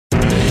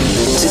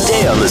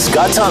today on The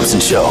Scott Thompson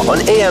Show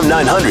on AM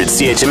 900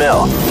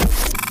 CHML.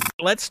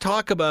 Let's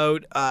talk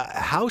about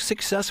how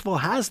successful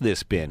has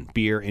this been,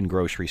 beer in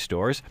grocery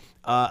stores.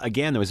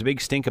 Again, there was a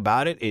big stink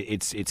about it.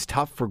 It's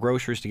tough for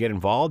grocers to get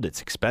involved.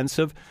 It's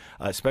expensive,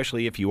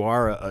 especially if you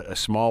are a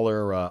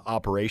smaller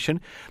operation.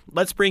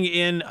 Let's bring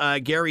in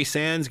Gary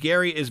Sands.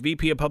 Gary is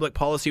VP of Public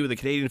Policy with the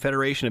Canadian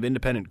Federation of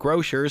Independent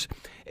Grocers,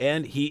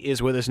 and he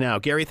is with us now.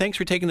 Gary, thanks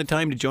for taking the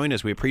time to join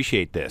us. We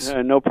appreciate this.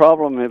 No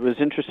problem. It was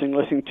interesting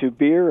listening to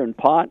beer and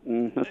pot,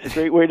 and that's a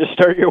great way to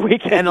start your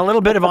weekend. And a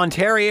little bit of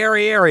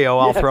Ontario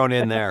all thrown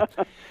in there.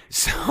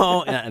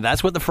 So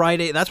that's what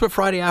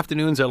Friday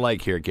afternoons are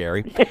like here,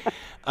 Gary.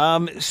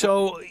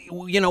 So,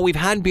 we've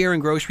had beer in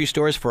grocery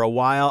stores for a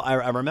while.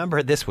 I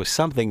remember this was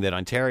something that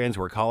Ontarians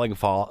were calling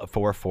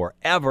for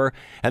forever,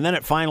 and then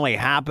it finally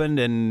happened,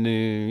 and,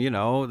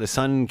 the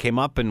sun came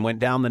up and went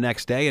down the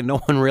next day, and no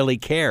one really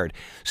cared.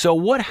 So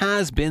what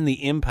has been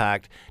the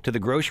impact to the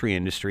grocery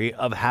industry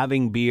of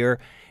having beer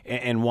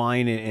and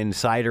wine and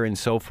cider and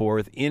so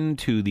forth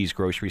into these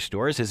grocery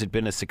stores? Has it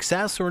been a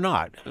success or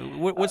not?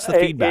 What's the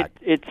feedback?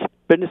 It's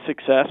been a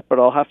success, but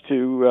I'll have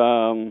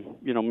to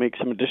make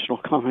some additional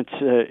comments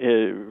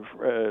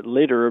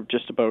later,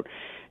 just about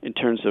in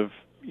terms of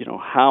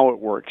how it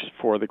works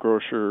for the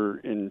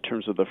grocer in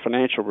terms of the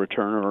financial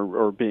return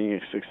or being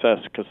a success,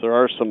 because there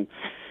are some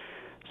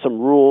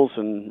rules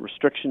and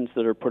restrictions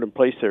that are put in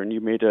place there, and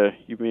you made a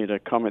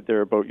comment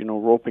there about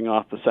roping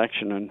off the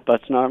section, and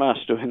that's not us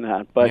doing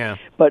that. But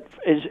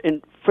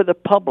for the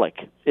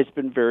public, it's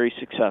been very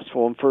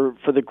successful, and for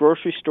the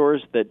grocery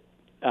stores that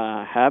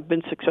have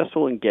been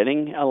successful in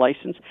getting a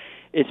license,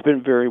 it's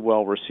been very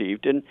well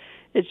received, and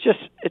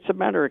it's a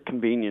matter of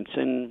convenience.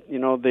 And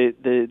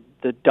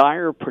the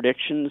dire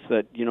predictions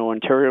that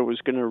Ontario was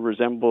going to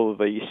resemble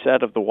the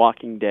set of The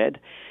Walking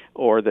Dead,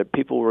 or that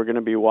people were going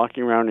to be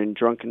walking around in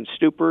drunken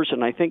stupors.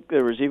 And I think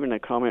there was even a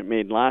comment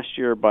made last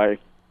year by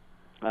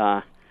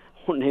I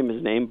won't name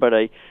his name, but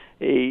a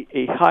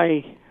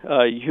high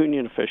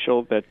union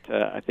official that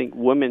I think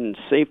women's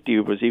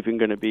safety was even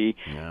going to be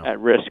at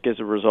risk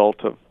as a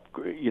result of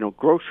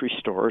grocery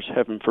stores,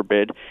 heaven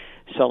forbid,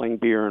 selling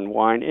beer and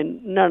wine,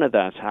 and none of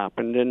that's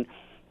happened. And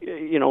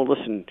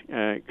listen,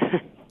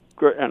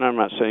 and I'm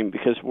not saying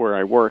because where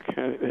I work,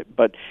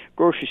 but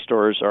grocery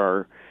stores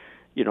are,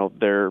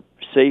 they're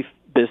safe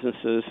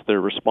businesses,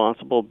 they're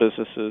responsible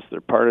businesses,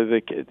 they're part of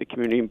the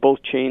community, and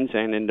both chains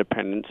and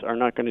independents are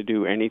not going to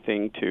do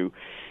anything to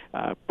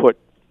put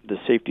the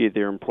safety of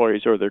their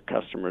employees or their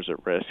customers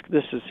at risk.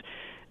 This is,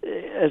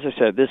 as I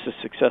said, this is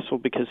successful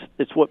because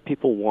it's what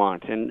people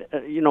want. And,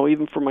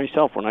 even for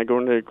myself, when I go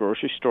into a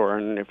grocery store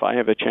and if I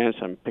have a chance,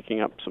 I'm picking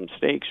up some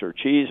steaks or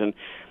cheese, and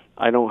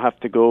I don't have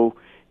to go,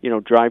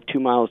 drive 2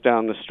 miles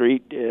down the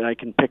street, and I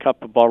can pick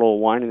up a bottle of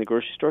wine in the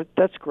grocery store,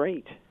 that's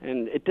great.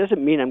 And it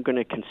doesn't mean I'm going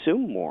to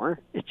consume more.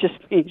 It just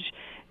means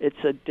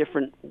it's a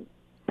different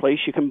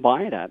place you can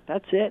buy it at.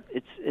 That's it.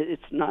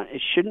 It's not.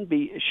 It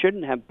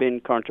shouldn't have been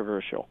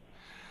controversial.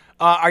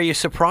 Are you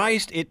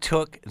surprised it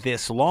took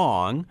this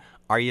long?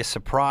 Are you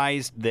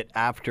surprised that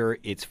after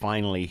it's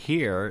finally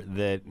here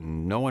that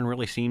no one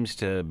really seems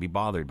to be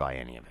bothered by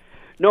any of it?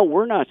 No,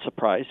 we're not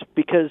surprised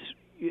because,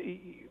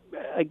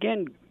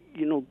 again,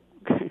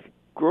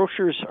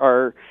 grocers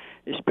are,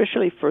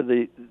 especially for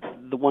the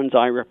ones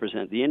I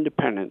represent, the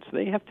independents,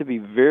 they have to be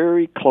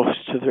very close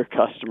to their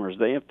customers.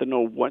 They have to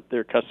know what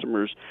their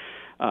customers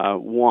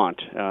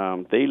want.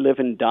 They live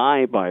and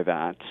die by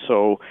that.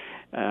 So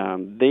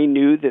they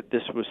knew that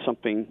this was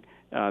something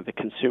the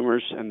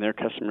consumers and their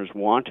customers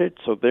wanted,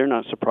 so they're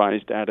not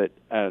surprised at it,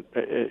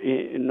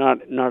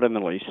 not in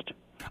the least.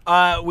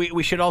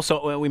 We should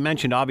also, we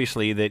mentioned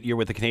obviously that you're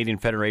with the Canadian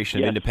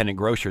Federation of Independent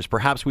Grocers.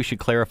 Perhaps we should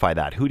clarify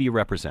that. Who do you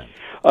represent?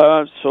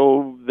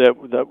 So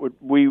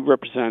we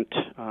represent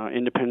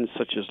independents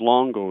such as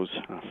Longo's,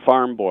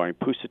 Farm Boy,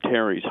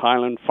 Pusateri's,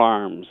 Highland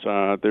Farms.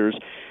 There's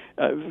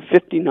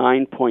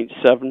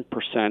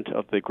 59.7%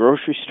 of the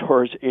grocery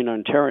stores in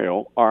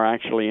Ontario are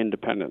actually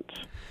independents.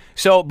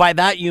 So by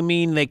that you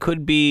mean they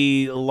could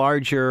be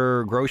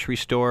larger grocery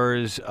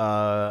stores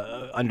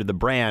under the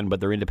brand, but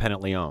they're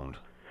independently owned?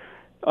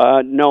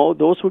 No,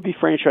 those would be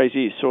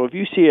franchisees. So if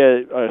you see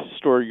a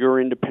store,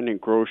 Your Independent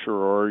Grocer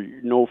or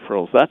No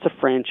Frills, that's a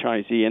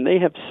franchisee, and they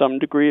have some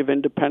degree of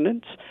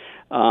independence,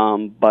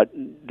 but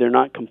they're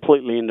not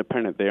completely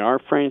independent. They are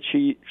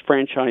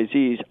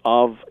franchisees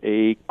of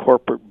a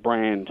corporate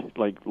brand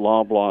like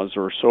Loblaws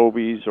or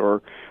Sobeys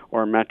or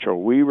Metro.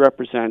 We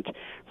represent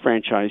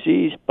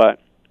franchisees, but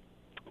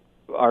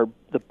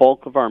the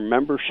bulk of our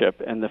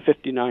membership and the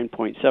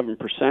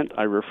 59.7%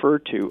 I refer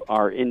to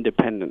are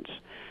independents.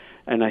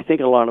 And I think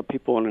a lot of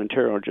people in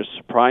Ontario are just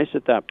surprised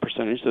at that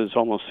percentage, that it's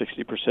almost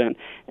 60%.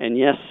 And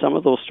yes, some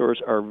of those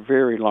stores are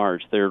very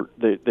large.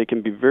 They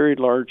can be very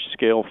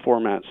large-scale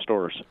format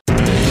stores.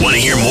 Want to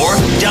hear more?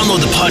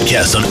 Download the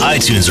podcast on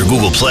iTunes or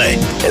Google Play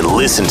and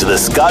listen to The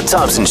Scott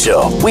Thompson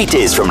Show,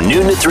 weekdays from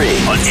noon to 3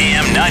 on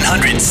AM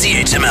 900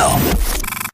 CHML.